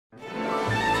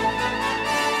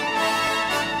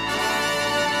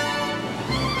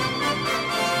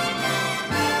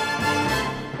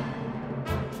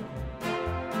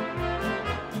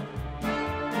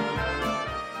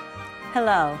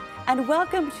Hello, and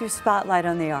welcome to Spotlight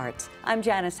on the Arts. I'm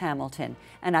Janice Hamilton,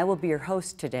 and I will be your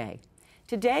host today.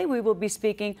 Today we will be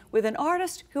speaking with an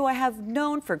artist who I have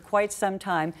known for quite some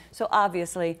time, so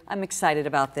obviously I'm excited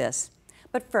about this.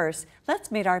 But first, let's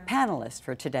meet our panelists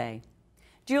for today.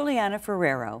 Juliana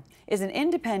Ferrero is an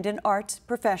independent arts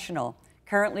professional,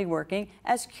 currently working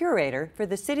as curator for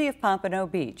the City of Pompano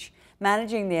Beach,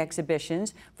 managing the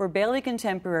exhibitions for Bailey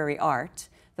Contemporary Art,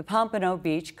 the Pompano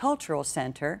Beach Cultural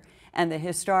Center, and the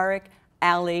historic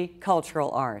Alley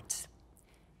Cultural Arts.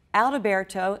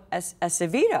 Alberto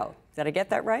Acevedo, did I get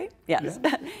that right? Yes.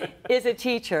 Yeah. Is a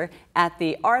teacher at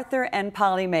the Arthur and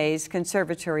Polly Mays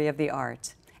Conservatory of the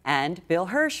Arts. And Bill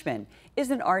Hirschman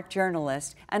is an art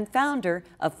journalist and founder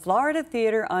of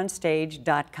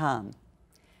FloridaTheaterOnStage.com.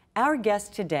 Our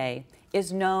guest today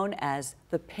is known as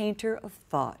the Painter of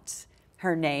Thoughts.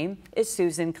 Her name is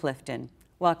Susan Clifton.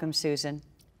 Welcome, Susan.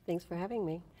 Thanks for having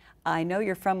me. I know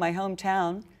you're from my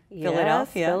hometown, Yes,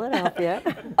 Philadelphia. Philadelphia.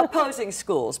 Opposing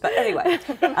schools, but anyway.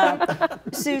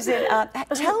 Susan,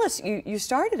 tell us, you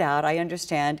started out, I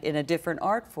understand, in a different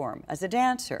art form, as a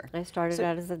dancer. I started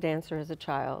out as a dancer as a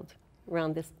child,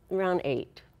 around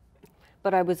 8.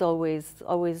 But I was always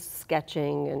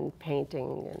sketching and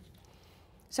painting. And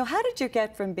so how did you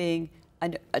get from being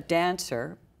a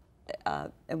dancer,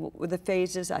 with the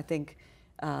phases, I think,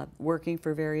 working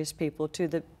for various people, to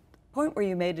the point where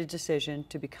you made a decision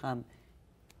to become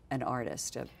an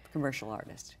artist, a commercial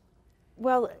artist?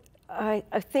 Well, I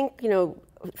think,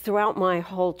 throughout my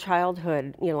whole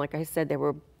childhood, like I said, they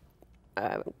were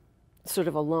sort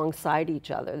of alongside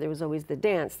each other. There was always the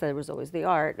dance, there was always the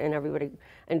art,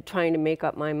 and trying to make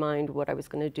up my mind what I was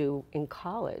going to do in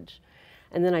college.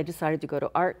 And then I decided to go to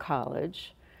art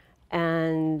college,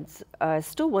 and I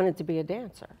still wanted to be a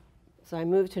dancer. So I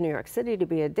moved to New York City to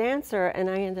be a dancer, and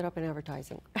I ended up in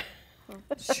advertising.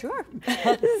 Sure.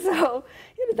 So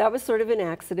that was sort of an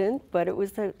accident, but it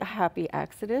was a happy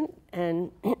accident, and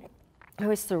I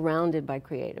was surrounded by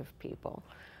creative people.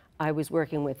 I was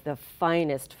working with the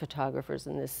finest photographers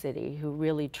in this city who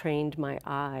really trained my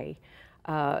eye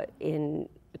in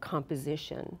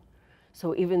composition.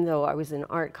 So even though I was in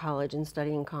art college and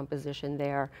studying composition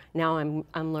there, now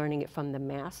I'm learning it from the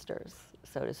masters,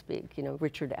 so to speak.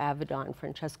 Richard Avedon,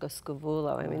 Francesco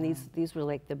Scavullo. I mean, these were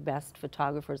like the best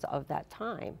photographers of that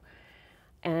time.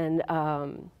 And I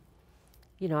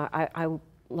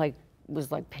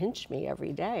was like, pinch me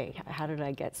every day. How did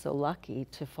I get so lucky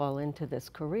to fall into this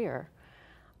career?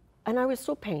 And I was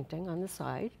still painting on the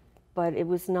side, but it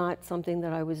was not something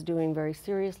that I was doing very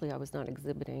seriously. I was not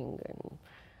exhibiting, and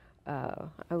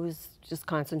I was just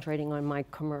concentrating on my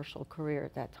commercial career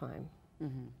at that time.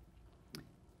 Mm-hmm.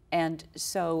 And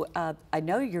so I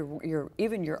know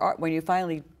even your art, when you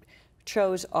finally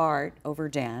chose art over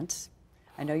dance,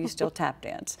 I know you still tap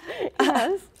dance.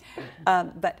 Yes.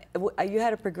 But you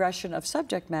had a progression of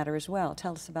subject matter as well.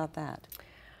 Tell us about that.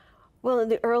 Well, in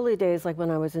the early days, like when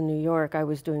I was in New York, I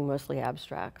was doing mostly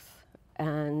abstracts.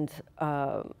 And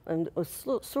it was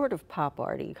sort of pop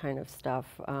arty kind of stuff,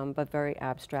 but very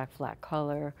abstract, flat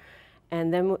color.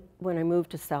 And then when I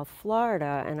moved to South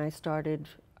Florida and I started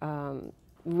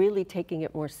really taking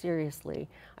it more seriously,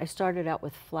 I started out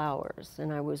with flowers,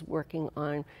 and I was working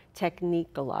on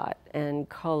technique a lot, and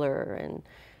color,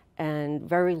 and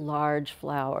very large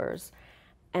flowers.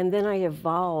 And then I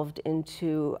evolved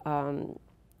into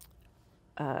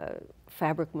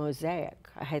fabric mosaic.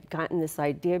 I had gotten this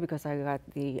idea because I got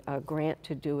the grant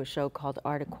to do a show called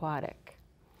Art Aquatic.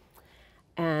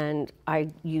 And I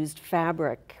used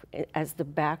fabric as the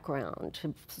background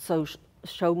to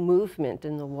show movement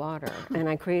in the water. And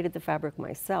I created the fabric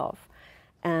myself.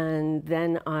 And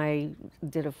then I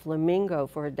did a flamingo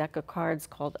for a deck of cards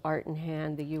called Art in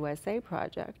Hand, the USA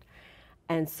Project.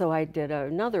 And so I did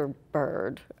another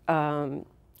bird. And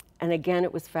again,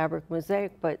 it was fabric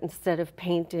mosaic, but instead of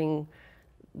painting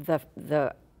the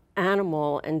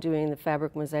animal and doing the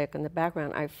fabric mosaic in the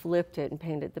background, I flipped it and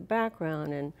painted the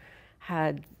background and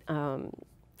had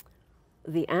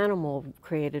the animal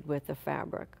created with the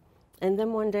fabric. And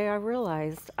then one day I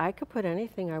realized I could put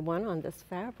anything I want on this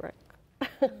fabric.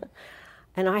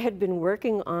 And I had been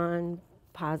working on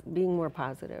being more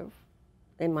positive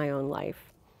in my own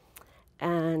life.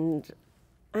 And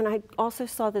I also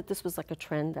saw that this was like a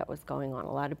trend that was going on.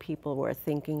 A lot of people were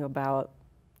thinking about,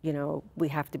 we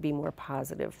have to be more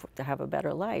positive to have a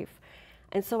better life.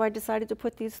 And so I decided to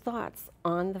put these thoughts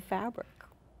on the fabric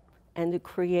and to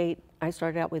create. I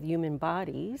started out with human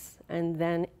bodies and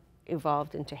then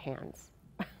evolved into hands.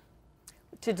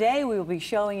 Today we will be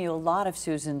showing you a lot of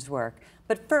Susan's work.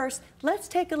 But first, let's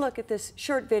take a look at this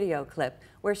short video clip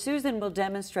where Susan will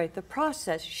demonstrate the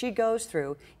process she goes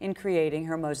through in creating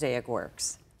her mosaic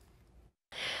works.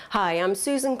 Hi, I'm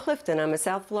Susan Clifton. I'm a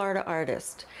South Florida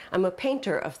artist. I'm a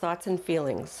painter of thoughts and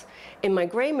feelings. In my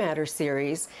Gray Matter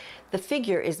series, the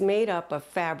figure is made up of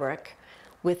fabric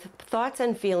with thoughts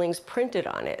and feelings printed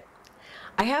on it.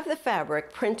 I have the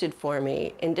fabric printed for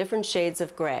me in different shades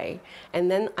of gray,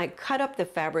 and then I cut up the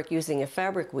fabric using a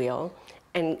fabric wheel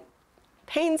and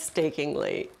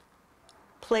painstakingly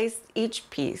place each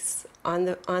piece on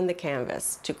the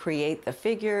canvas to create the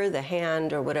figure, the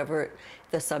hand, or whatever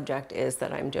the subject is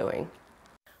that I'm doing.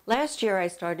 Last year I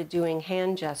started doing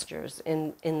hand gestures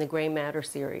in the Gray Matter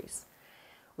series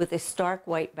with a stark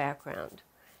white background.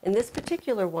 In this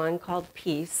particular one called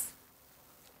Peace,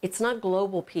 it's not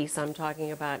global peace I'm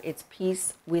talking about, it's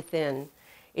peace within.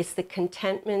 It's the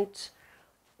contentment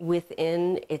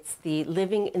within, it's the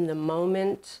living in the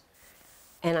moment,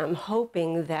 and I'm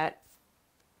hoping that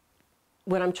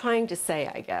what I'm trying to say,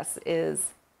 I guess,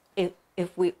 is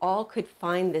if we all could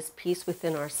find this peace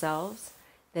within ourselves,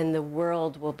 then the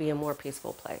world will be a more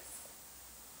peaceful place.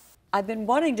 I've been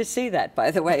wanting to see that, by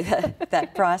the way,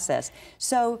 that process.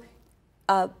 So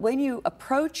when you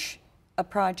approach a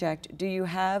project, do you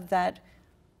have that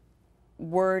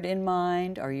word in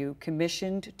mind? Are you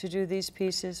commissioned to do these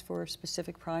pieces for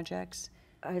specific projects?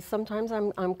 Sometimes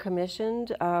I'm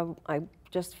commissioned. I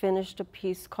just finished a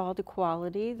piece called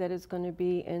Equality that is going to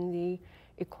be in the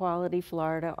Equality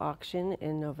Florida auction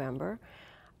in November,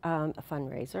 a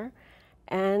fundraiser.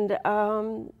 And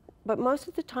but most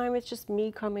of the time it's just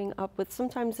me coming up with,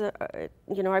 sometimes,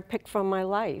 you know, I pick from my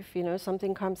life, you know,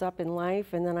 something comes up in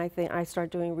life and then I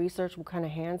start doing research, what kind of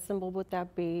hand symbol would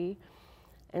that be?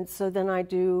 And so then I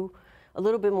do a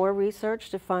little bit more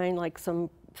research to find like some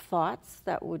thoughts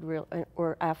that would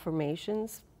or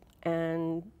affirmations,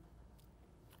 and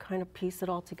kind of piece it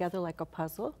all together like a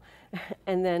puzzle.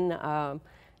 And then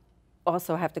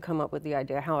also have to come up with the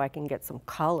idea how I can get some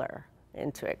color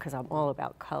into it, because I'm all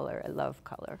about color. I love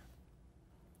color.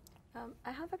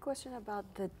 I have a question about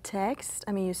the text.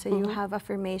 I mean, you say you have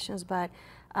affirmations, but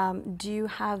do you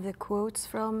have the quotes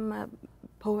from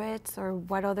poets, or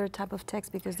what other type of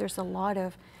text? Because there's a lot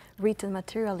of written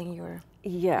material in your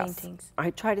paintings.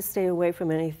 I try to stay away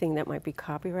from anything that might be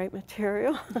copyright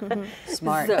material.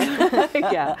 Smart. So,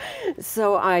 yeah.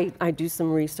 So I do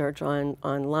some research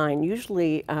online,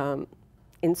 usually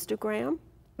Instagram.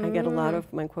 I get a lot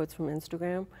of my quotes from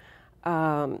Instagram.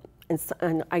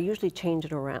 And I usually change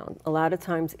it around. A lot of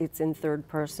times it's in third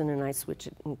person and I switch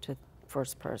it into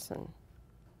first person.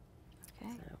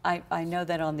 Okay. So. I know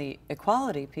that on the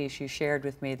Equality piece you shared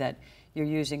with me that you're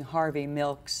using Harvey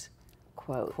Milk's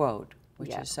quote,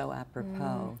 which is so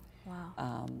apropos.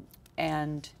 Wow.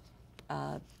 And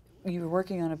you're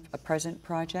working on a present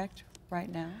project right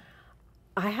now?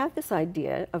 I have this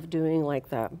idea of doing like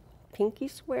the pinky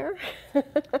swear,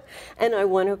 and I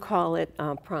want to call it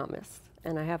Promise.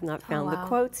 And I have not found the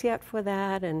quotes yet for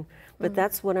that, but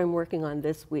that's what I'm working on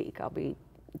this week. I'll be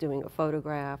doing a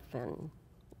photograph and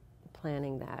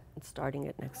planning that and starting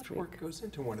it next week. How much work goes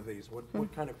into one of these?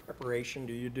 What kind of preparation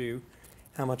do you do?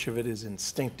 How much of it is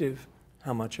instinctive?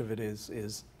 How much of it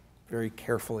is very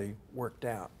carefully worked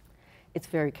out? It's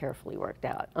very carefully worked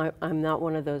out. I'm not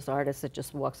one of those artists that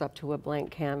just walks up to a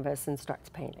blank canvas and starts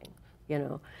painting, you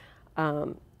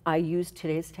know. I use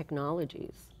today's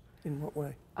technologies. In what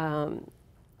way?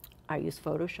 I use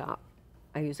Photoshop.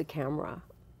 I use a camera.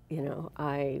 You know,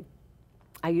 I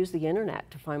use the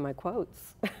internet to find my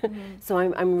quotes. So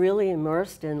I'm really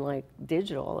immersed in like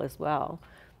digital as well,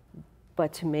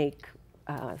 but to make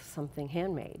something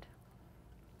handmade.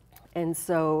 And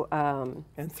so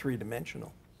and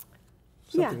three-dimensional.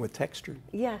 Yeah. Something with texture.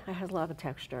 Yeah, it has a lot of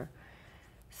texture.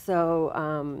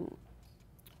 So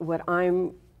where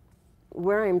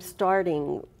I'm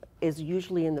starting is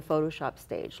usually in the Photoshop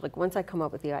stage. Like once I come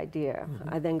up with the idea,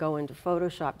 I then go into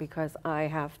Photoshop because I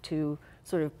have to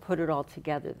sort of put it all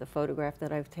together, the photograph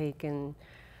that I've taken,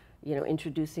 you know,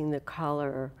 introducing the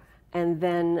color, and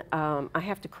then I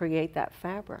have to create that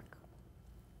fabric.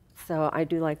 So I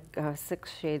do like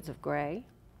 6 shades of gray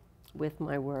with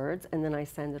my words, and then I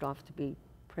send it off to be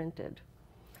printed.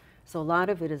 So a lot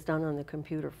of it is done on the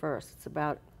computer first. It's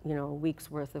about, you know, a week's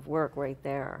worth of work right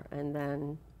there, and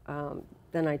then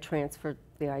I transfer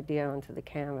the idea onto the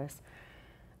canvas,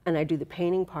 and I do the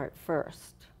painting part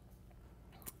first,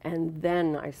 and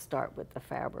then I start with the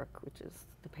fabric, which is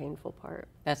the painful part.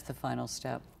 That's the final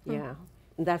step. Yeah,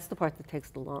 and that's the part that takes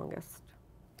the longest.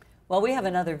 Well, we have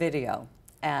another video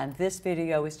And this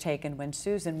video was taken when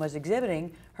Susan was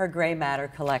exhibiting her gray matter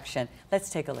collection. Let's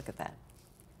take a look at that.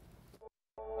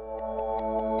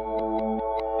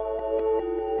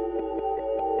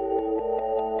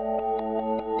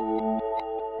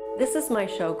 This is my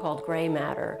show called Gray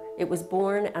Matter. It was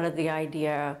born out of the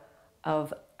idea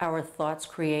of our thoughts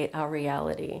create our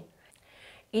reality.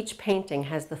 Each painting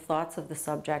has the thoughts of the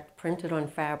subject printed on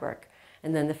fabric,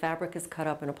 and then the fabric is cut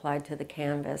up and applied to the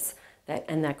canvas,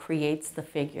 and that creates the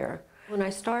figure. When I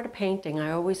start a painting,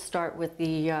 I always start with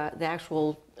the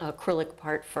actual acrylic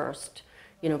part first,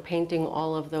 you know, painting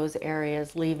all of those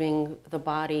areas, leaving the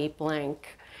body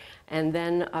blank. And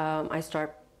then I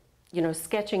start, you know,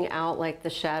 sketching out like the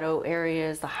shadow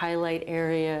areas, the highlight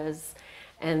areas,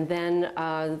 and then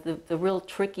the real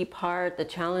tricky part, the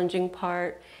challenging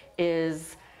part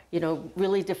is, you know,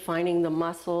 really defining the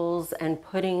muscles and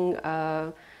putting,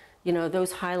 you know,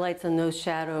 those highlights and those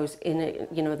shadows in,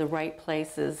 you know, the right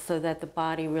places so that the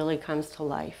body really comes to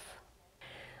life.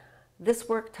 This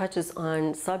work touches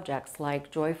on subjects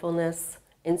like joyfulness,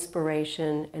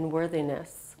 inspiration, and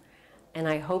worthiness. And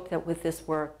I hope that with this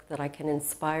work that I can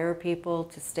inspire people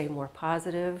to stay more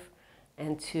positive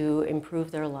and to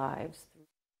improve their lives.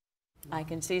 I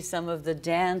can see some of the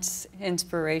dance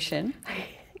inspiration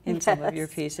in some of your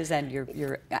pieces, and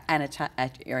your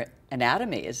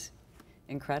anatomy is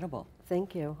incredible.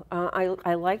 Thank you.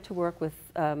 I like to work with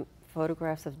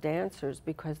photographs of dancers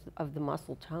because of the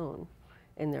muscle tone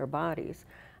in their bodies.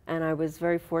 And I was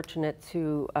very fortunate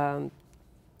to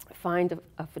find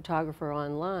a photographer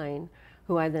online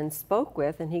who I then spoke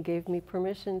with, and he gave me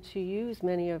permission to use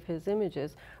many of his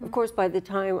images. Of course, by the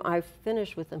time I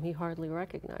finished with them, he hardly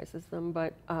recognizes them,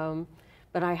 but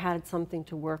I had something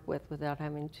to work with without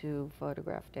having to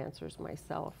photograph dancers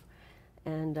myself.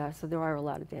 And so there are a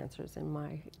lot of dancers in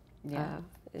my,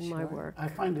 my work. I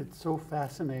find it so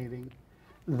fascinating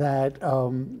that,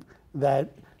 that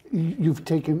you've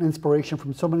taken inspiration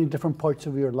from so many different parts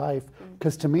of your life.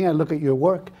 Because to me, I look at your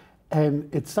work, and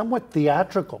it's somewhat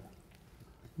theatrical.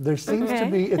 There seems to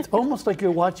be, it's almost like you're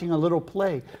watching a little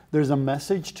play. There's a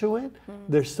message to it.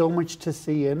 There's so much to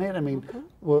see in it. I mean,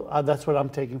 well, that's what I'm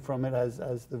taking from it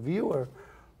as the viewer.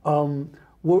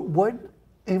 What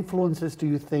influences do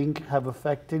you think have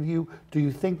affected you? Do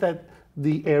you think that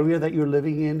the area that you're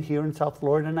living in here in South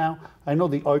Florida now, I know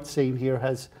the art scene here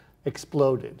has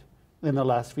exploded in the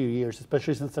last few years,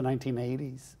 especially since the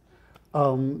 1980s.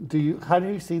 How do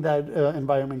you see that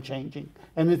environment changing?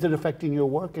 And is it affecting your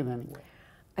work in any way?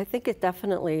 I think it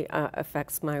definitely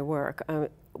affects my work.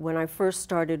 When I first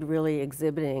started really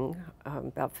exhibiting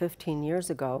about 15 years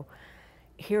ago,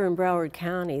 here in Broward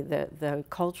County, the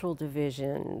cultural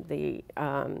division,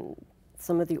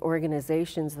 some of the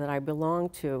organizations that I belong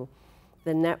to,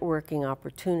 the networking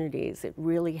opportunities, it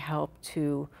really helped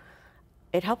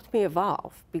me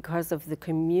evolve because of the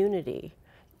community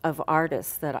of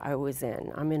artists that I was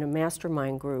in. I'm in a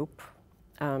mastermind group.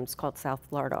 It's called South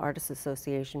Florida Artists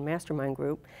Association Mastermind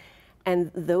Group,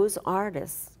 and those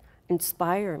artists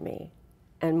inspire me,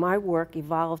 and my work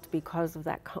evolved because of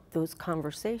those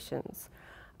conversations.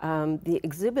 The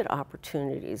exhibit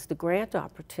opportunities, the grant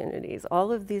opportunities,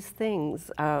 all of these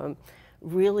things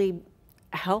really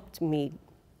helped me,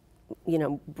 you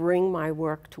know, bring my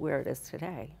work to where it is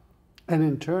today. And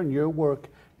in turn, your work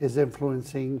is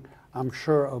influencing, I'm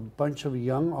sure, a bunch of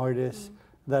young artists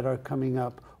that are coming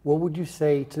up. What would you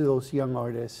say to those young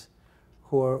artists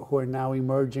who are now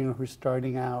emerging or who are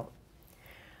starting out?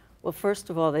 Well,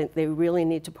 first of all, they really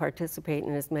need to participate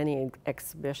in as many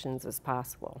exhibitions as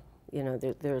possible. You know,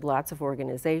 there are lots of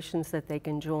organizations that they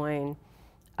can join,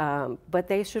 but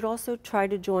they should also try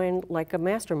to join like a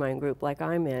mastermind group like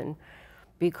I'm in,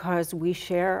 because we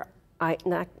share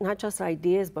not just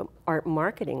ideas, but art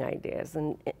marketing ideas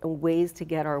and ways to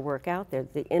get our work out there.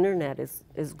 The internet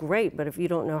is great, but if you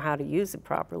don't know how to use it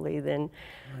properly, then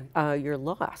you're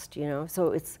lost, you know?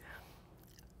 So it's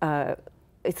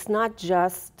not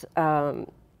just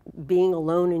being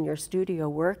alone in your studio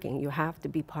working. You have to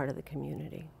be part of the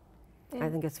community. I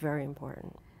think it's very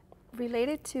important.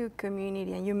 Related to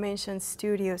community, and you mentioned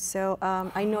studios, so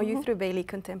I know you through Bailey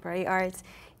Contemporary Arts,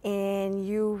 and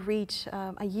you reach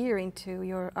a year into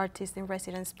your Artist in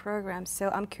Residence program. So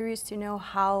I'm curious to know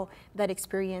how that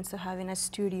experience of having a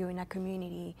studio in a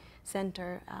community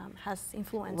center has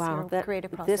influenced your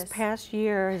creative process. This past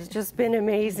year has just been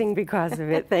amazing because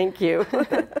of it. Thank you.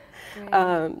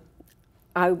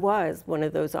 I was one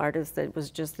of those artists that was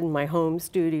just in my home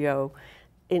studio,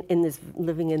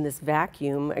 living in this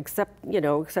vacuum, except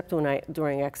when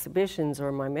during exhibitions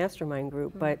or my mastermind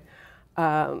group. But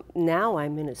now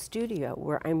I'm in a studio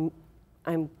where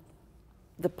I'm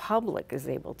the public is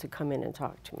able to come in and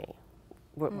talk to me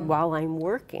while I'm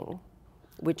working,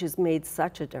 which has made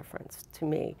such a difference to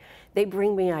me. They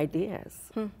bring me ideas,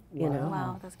 you know.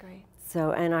 Wow, that's great.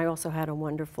 So, and I also had a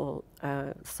wonderful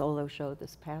solo show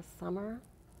this past summer.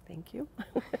 Thank you.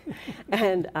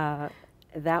 And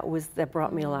that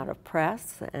brought me a lot of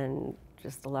press and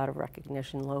just a lot of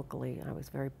recognition locally. I was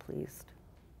very pleased.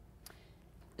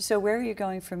 So where are you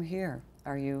going from here?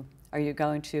 Are you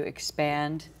going to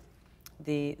expand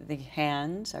the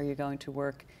hands? Are you going to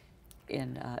work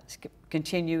in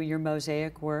continue your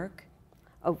mosaic work?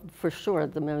 Oh, for sure,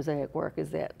 the mosaic work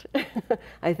is it.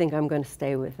 I think I'm going to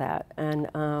stay with that.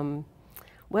 And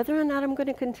whether or not I'm going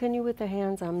to continue with the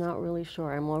hands, I'm not really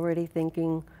sure. I'm already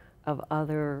thinking of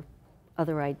other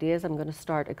ideas. I'm going to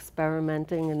start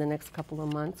experimenting in the next couple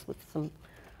of months with some,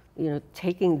 you know,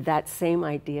 taking that same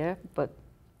idea, but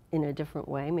in a different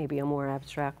way, maybe a more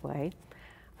abstract way,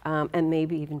 and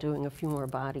maybe even doing a few more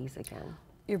bodies again.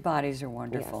 Your bodies are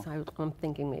wonderful. Yes, I'm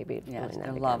thinking maybe of doing that they're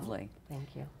again. lovely.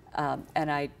 Thank you. And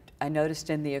I noticed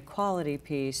in the equality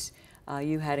piece,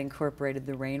 you had incorporated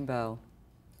the rainbow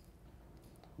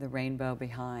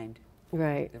behind.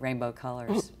 Right. The rainbow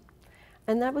colors.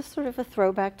 And that was sort of a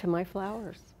throwback to my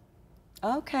flowers.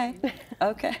 Okay,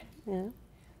 okay. Yeah.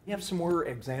 You have some more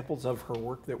examples of her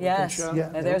work that we Yes, can show?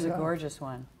 Yeah. now there's a Yeah. gorgeous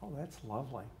one. Oh, that's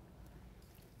lovely.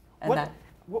 And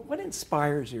What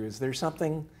inspires you? Is there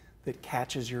something that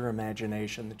catches your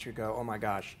imagination that you go, oh my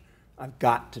gosh, I've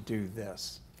got to do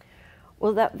this?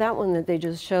 Well, that one that they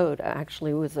just showed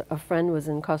actually was a friend was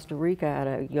in Costa Rica at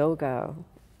a yoga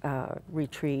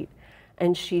retreat,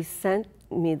 and she sent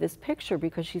me this picture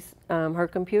because her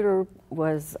computer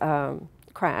was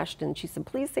crashed, and she said,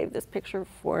 please save this picture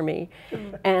for me.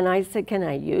 And I said, can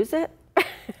I use it?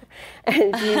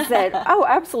 And she said, oh,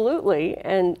 absolutely.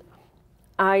 And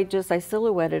I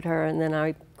silhouetted her, and then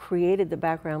I created the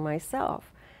background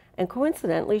myself. And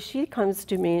coincidentally, she comes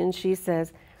to me and she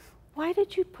says, why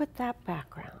did you put that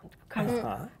background?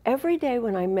 Because every day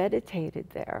when I meditated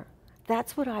there,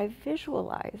 that's what I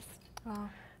visualized. Wow.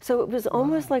 So it was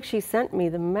almost like she sent me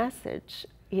the message,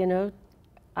 you know.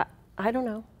 I don't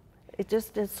know.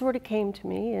 It sort of came to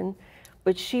me,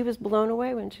 but she was blown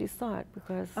away when she saw it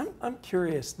because... I'm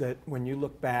curious that when you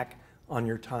look back on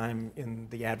your time in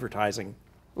the advertising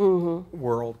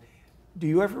world, do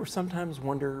you ever sometimes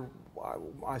wonder,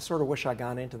 I sort of wish I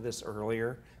got into this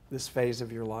earlier, this phase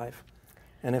of your life?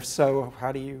 And if so,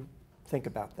 how do you think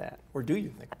about that? Or do you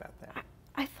think about that?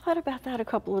 I thought about that a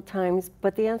couple of times,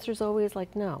 but the answer is always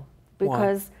like no,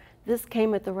 because this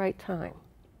came at the right time.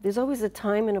 There's always a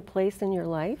time and a place in your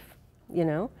life, you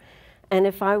know? And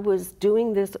if I was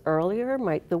doing this earlier,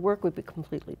 the work would be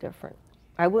completely different.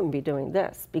 I wouldn't be doing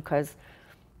this because,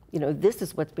 you know, this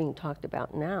is what's being talked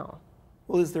about now.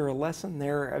 Well, is there a lesson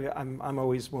there? I'm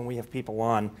always, when we have people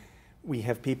on, we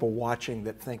have people watching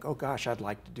that think, oh gosh, I'd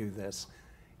like to do this.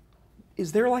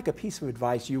 Is there like a piece of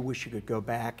advice you wish you could go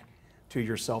back to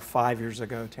yourself 5 years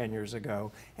ago, 10 years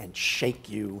ago, and shake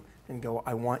you and go,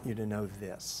 I want you to know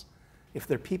this? If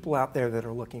there are people out there that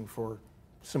are looking for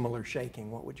similar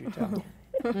shaking, what would you tell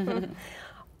them?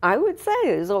 I would say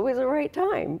there's always a right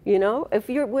time, you know? If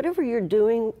whatever you're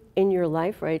doing in your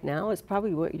life right now is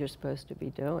probably what you're supposed to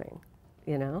be doing,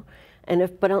 you know? And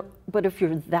but if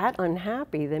you're that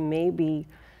unhappy, then maybe,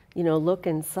 you know, look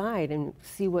inside and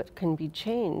see what can be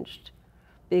changed.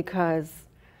 Because,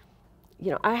 you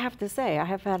know, I have to say, I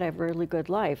have had a really good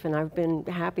life, and I've been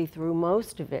happy through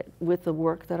most of it. With the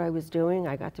work that I was doing,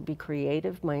 I got to be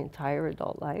creative my entire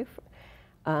adult life.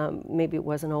 Maybe it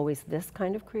wasn't always this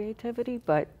kind of creativity,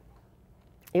 but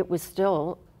it was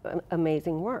still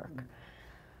amazing work.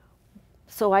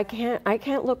 So I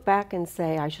can't look back and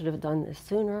say I should have done this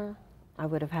sooner. I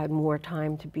would have had more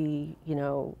time to be, you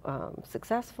know,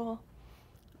 successful.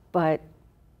 But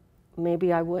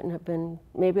maybe I wouldn't have been.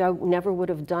 Maybe I never would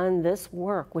have done this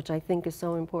work, which I think is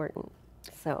so important.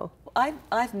 So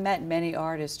I've met many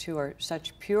artists who are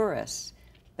such purists;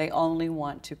 they only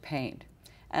want to paint.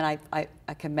 And I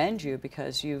commend you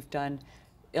because you've done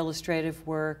illustrative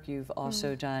work, you've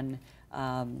also done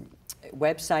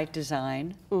website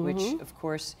design, which of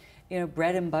course, you know,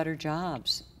 bread and butter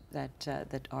jobs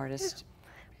that artists.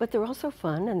 But they're also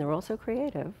fun and they're also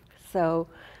creative. So,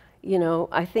 you know,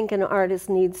 I think an artist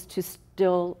needs to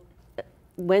still,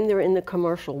 when they're in the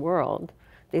commercial world,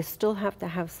 they still have to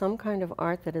have some kind of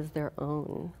art that is their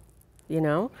own, you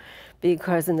know?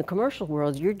 Because in the commercial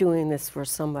world, you're doing this for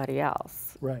somebody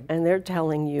else. Right. And they're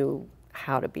telling you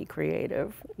how to be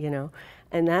creative, you know?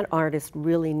 And that artist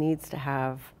really needs to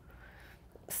have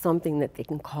something that they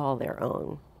can call their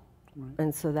own. Right.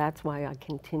 And so that's why I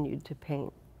continued to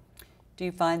paint. Do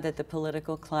you find that the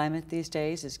political climate these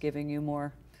days is giving you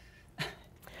more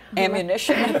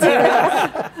ammunition?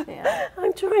 Yeah.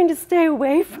 I'm trying to stay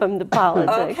away from the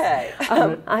politics. Okay.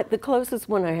 The closest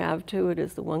one I have to it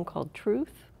is the one called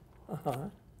Truth.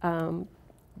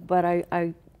 But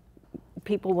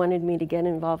people wanted me to get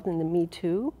involved in the Me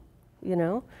Too, you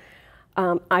know.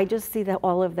 I just see that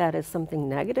all of that as something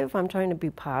negative. I'm trying to be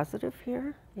positive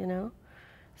here, you know.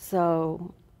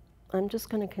 So I'm just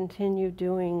going to continue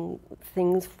doing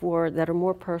things that are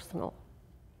more personal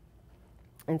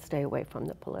and stay away from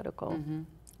the political.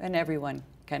 And everyone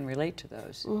can relate to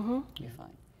those. You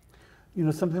find. You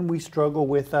know, something we struggle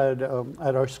with at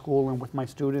our school and with my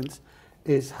students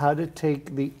is how to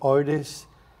take the artists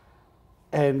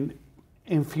and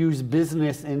infuse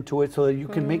business into it so that you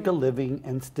can make a living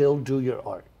and still do your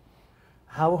art.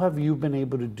 How have you been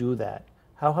able to do that?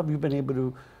 How have you been able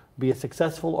to be a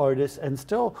successful artist and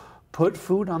still put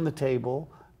food on the table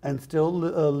and still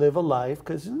live a life?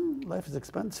 Because life is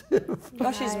expensive.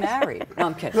 Oh, she's married. No,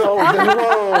 I'm kidding.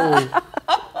 No.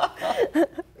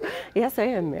 Yes, I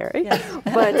am married,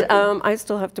 but I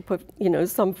still have to put, you know,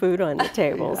 some food on the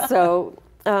table. So,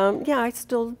 yeah, I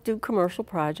still do commercial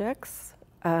projects.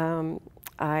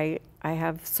 I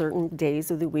have certain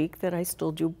days of the week that I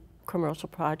still do commercial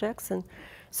projects, and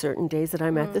certain days that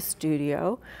I'm at the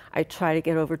studio. I try to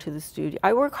get over to the studio.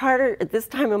 I work harder at this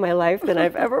time in my life than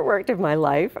I've ever worked in my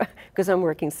life, because I'm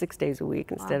working 6 days a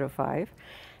week instead of 5.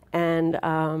 And,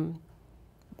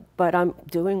 but I'm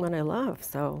doing what I love,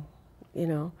 so, you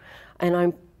know.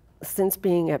 And since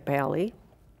being at Bailey,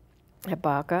 at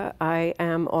Baca, I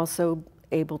am also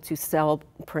able to sell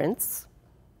prints,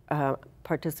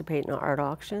 participate in art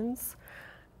auctions,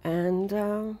 and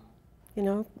you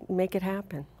know, make it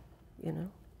happen, you know.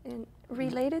 And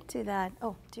related to that,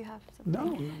 oh, do you have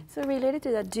something? No. So related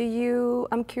to that,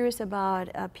 I'm curious about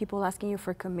people asking you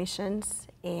for commissions,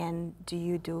 and do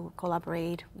you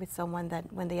collaborate with someone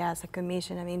that when they ask a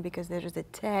commission, I mean, because there's the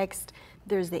text,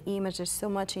 there's the image, there's so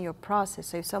much in your process.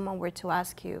 So if someone were to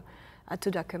ask you to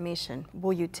do a commission,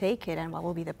 will you take it, and what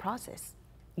will be the process?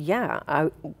 Yeah,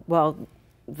 well,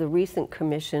 the recent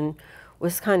commission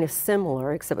was kind of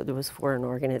similar, except it was for an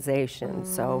organization.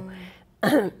 So,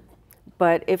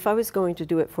 but if I was going to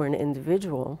do it for an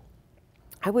individual,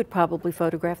 I would probably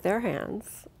photograph their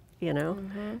hands, you know,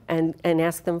 and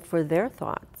ask them for their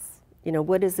thoughts. You know,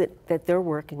 what is it that they're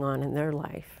working on in their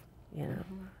life, you know?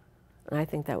 And I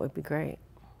think that would be great.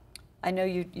 I know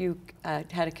you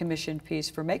had a commissioned piece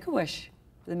for Make-A-Wish,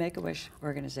 the Make-A-Wish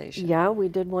organization. Yeah, we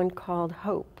did one called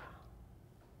Hope.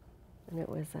 And it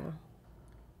was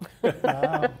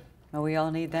Wow. Well, we all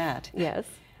need that. yes.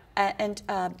 And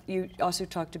you also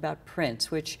talked about prints,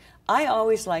 which I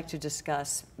always like to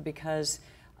discuss because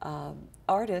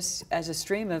artists, as a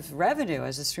stream of revenue,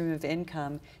 as a stream of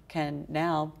income, can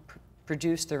now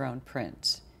produce their own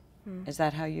prints. Is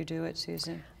that how you do it,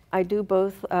 Susan? I do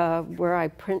both, where I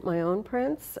print my own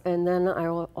prints, and then I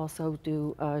will also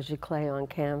do giclée on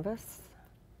canvas,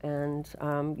 and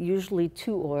usually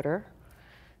to order.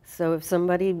 So if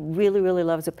somebody really, really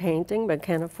loves a painting but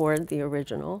can't afford the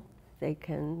original, they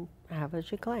can have a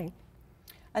giclée.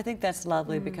 I think that's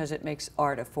lovely because it makes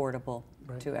art affordable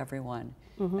to everyone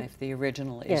if the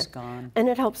original is gone. And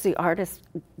it helps the artist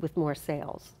with more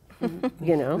sales,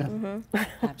 you know?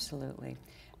 Absolutely.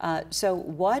 So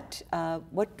what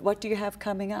do you have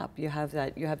coming up? You have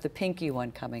the pinky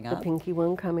one coming up. The pinky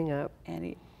one coming up.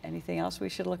 Anything else we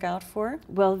should look out for?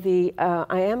 Well,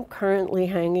 I am currently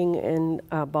hanging in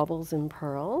Bubbles and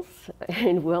Pearls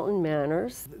in Wilton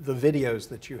Manors. The videos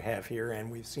that you have here, and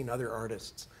we've seen other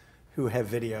artists who have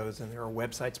videos, and there are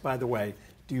websites. By the way,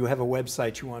 do you have a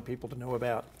website you want people to know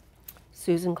about?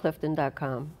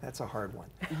 SusanClifton.com. That's a hard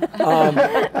one.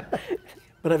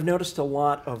 But I've noticed a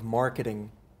lot of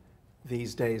marketing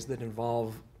these days that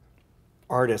involve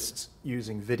artists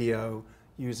using video,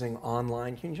 using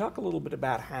online. Can you talk a little bit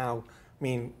about how, I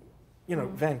mean, you know,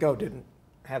 Van Gogh didn't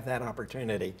have that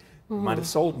opportunity. He might have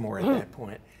sold more at that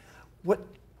point.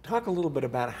 Talk a little bit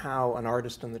about how an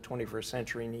artist in the 21st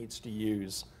century needs to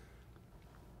use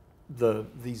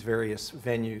these various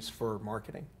venues for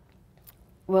marketing.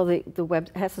 Well, the web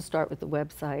has to start with the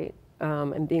website,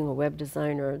 and being a web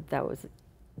designer, that was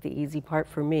the easy part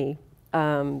for me.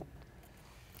 But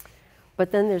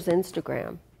then there's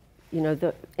Instagram. You know,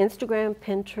 the Instagram,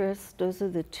 Pinterest, those are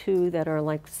the two that are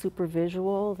like super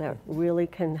visual that really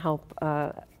can help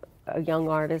a young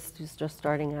artist who's just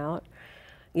starting out,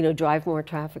 you know, drive more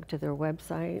traffic to their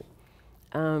website,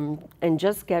 and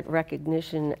just get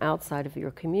recognition outside of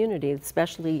your community,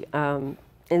 especially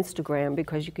Instagram,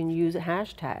 because you can use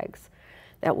hashtags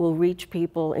that will reach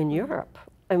people in Europe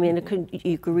I mean,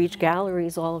 you could reach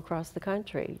galleries all across the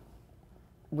country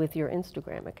with your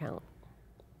Instagram account.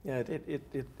 Yeah,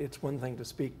 it's one thing to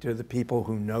speak to the people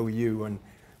who know you, and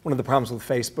one of the problems with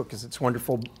Facebook is it's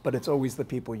wonderful, but it's always the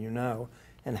people you know,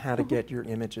 and how to get your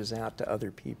images out to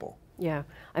other people. Yeah,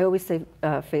 I always say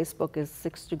Facebook is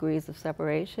 6 degrees of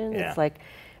separation. Yeah. It's like,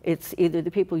 it's either the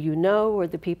people you know or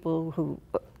the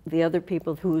other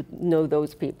people who know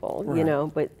those people, you Right.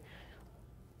 know, but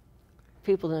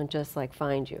people don't just like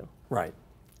find you. Right.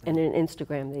 And in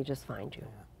Instagram, they just find you.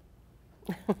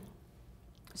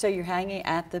 So you're hanging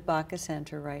at the Baca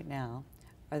Center right now.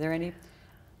 Are there any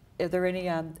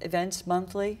events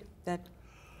monthly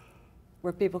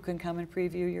where people can come and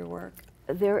preview your work?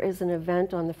 There is an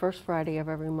event on the first Friday of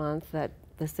every month that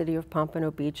the city of Pompano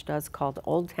Beach does called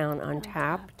Old Town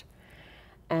Untapped.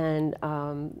 And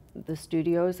the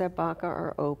studios at Baca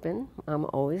are open. I'm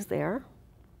always there.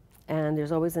 And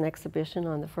there's always an exhibition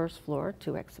on the first floor,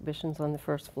 2 exhibitions on the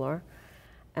first floor.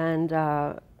 And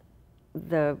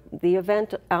the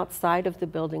event outside of the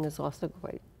building is also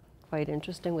quite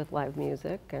interesting with live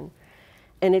music. And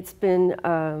it's been,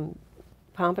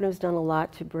 Pompano's done a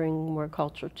lot to bring more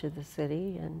culture to the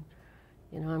city. And,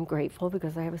 you know, I'm grateful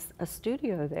because I have a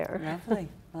studio there. Lovely,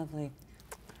 lovely.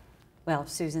 Well,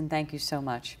 Susan, thank you so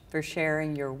much for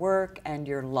sharing your work and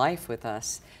your life with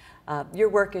us. Your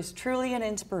work is truly an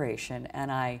inspiration,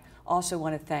 and I also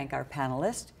want to thank our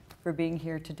panelists for being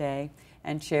here today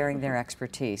and sharing their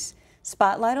expertise.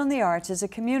 Spotlight on the Arts is a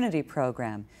community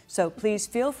program, so please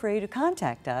feel free to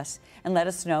contact us and let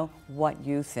us know what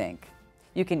you think.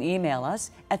 You can email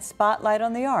us at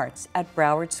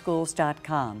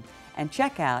spotlightonthearts@browardschools.com and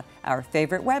check out our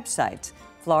favorite websites,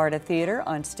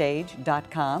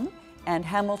 floridatheateronstage.com and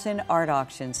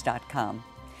hamiltonartauctions.com.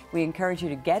 We encourage you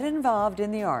to get involved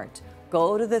in the arts.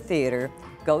 Go to the theater,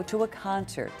 go to a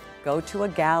concert, go to a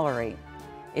gallery.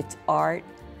 It's art,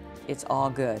 it's all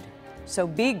good. So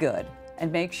be good and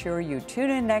make sure you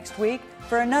tune in next week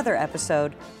for another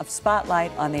episode of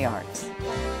Spotlight on the Arts.